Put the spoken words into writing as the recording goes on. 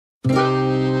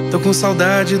Tô com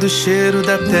saudade do cheiro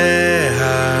da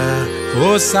terra.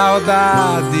 Ô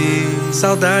saudade,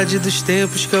 saudade dos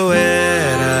tempos que eu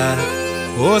era.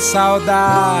 ô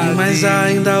saudade, mas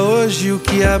ainda hoje o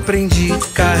que aprendi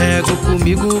carrego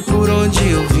comigo por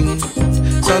onde eu vim.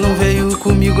 Só não veio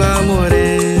comigo a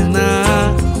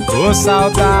morena. ô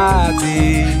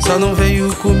saudade, só não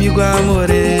veio comigo a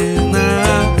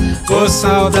morena. ô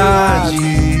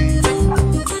saudade,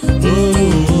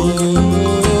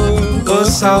 ô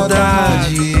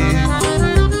saudade.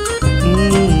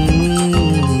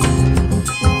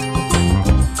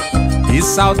 E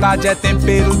saudade é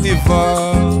tempero de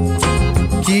vó.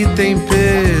 Que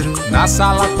tempero. Na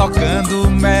sala tocando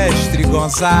Mestre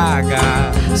Gonzaga,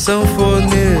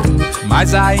 sanfoneiro.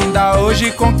 Mas ainda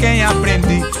hoje com quem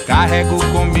aprendi carrego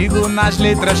comigo nas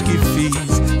letras que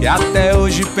fiz. E até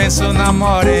hoje penso na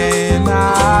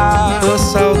morena. Ô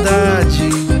saudade.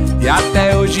 E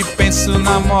até hoje penso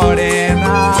na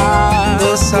morena.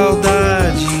 Ô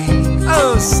saudade.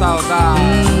 Ô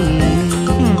saudade.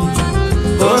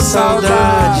 Ô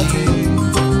saudade.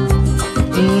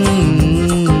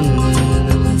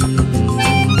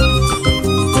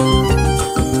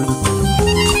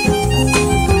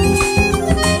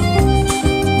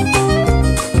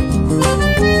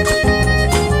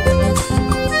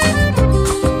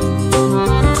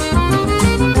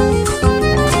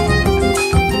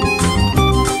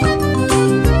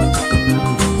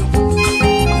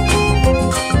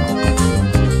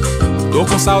 Tô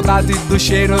com saudade do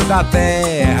cheiro da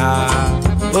terra.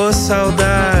 Ô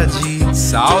saudade.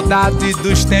 Saudade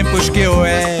dos tempos que eu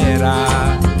era.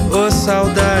 Ô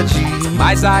saudade.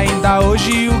 Mas ainda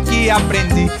hoje o que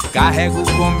aprendi carrego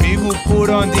comigo por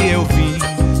onde eu vim.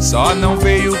 Só não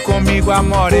veio comigo a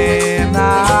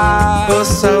morena. Ô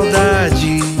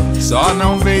saudade. Só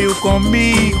não veio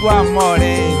comigo a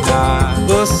morena.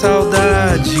 Ô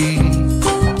saudade.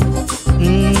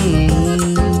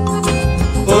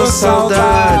 Ô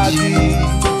saudade.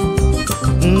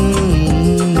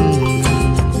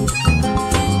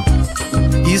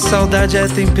 E saudade é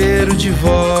tempero de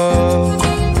vó.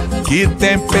 Que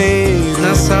tempero.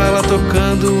 Na sala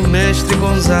tocando o Mestre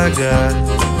Gonzaga,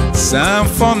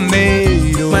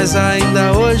 sanfoneiro. Mas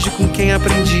ainda hoje com quem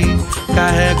aprendi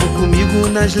carrego comigo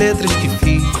nas letras que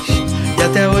fiz. E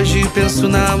até hoje penso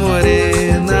na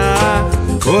morena.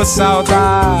 Ô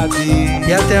saudade.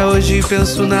 E até hoje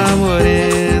penso na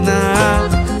morena.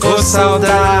 Ô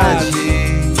saudade.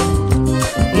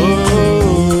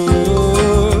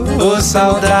 Ô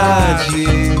saudade.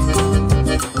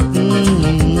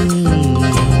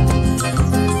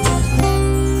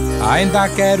 Ainda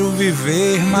quero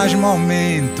viver mais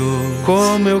momentos,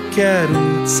 como eu quero,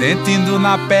 sentindo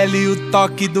na pele o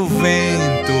toque do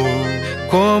vento.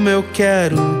 Como eu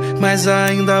quero, mas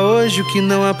ainda hoje o que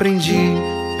não aprendi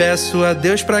peço a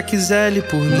Deus pra que zele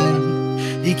por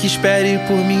mim e que espere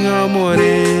por mim, ó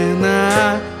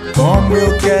morena. Como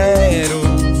eu quero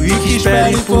e que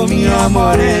espere por mim, ó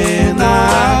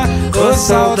morena. Ô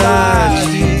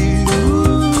saudade.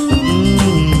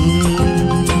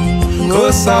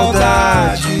 Ô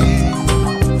saudade.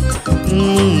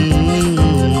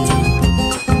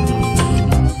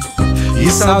 E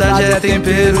saudade é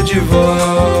tempero de vó.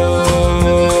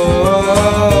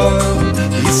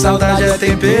 E saudade é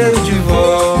tempero de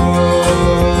vó.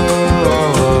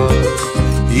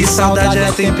 E saudade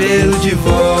é tempero de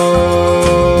vó.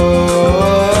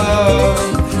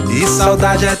 E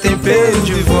saudade é tempero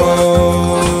de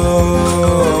vó.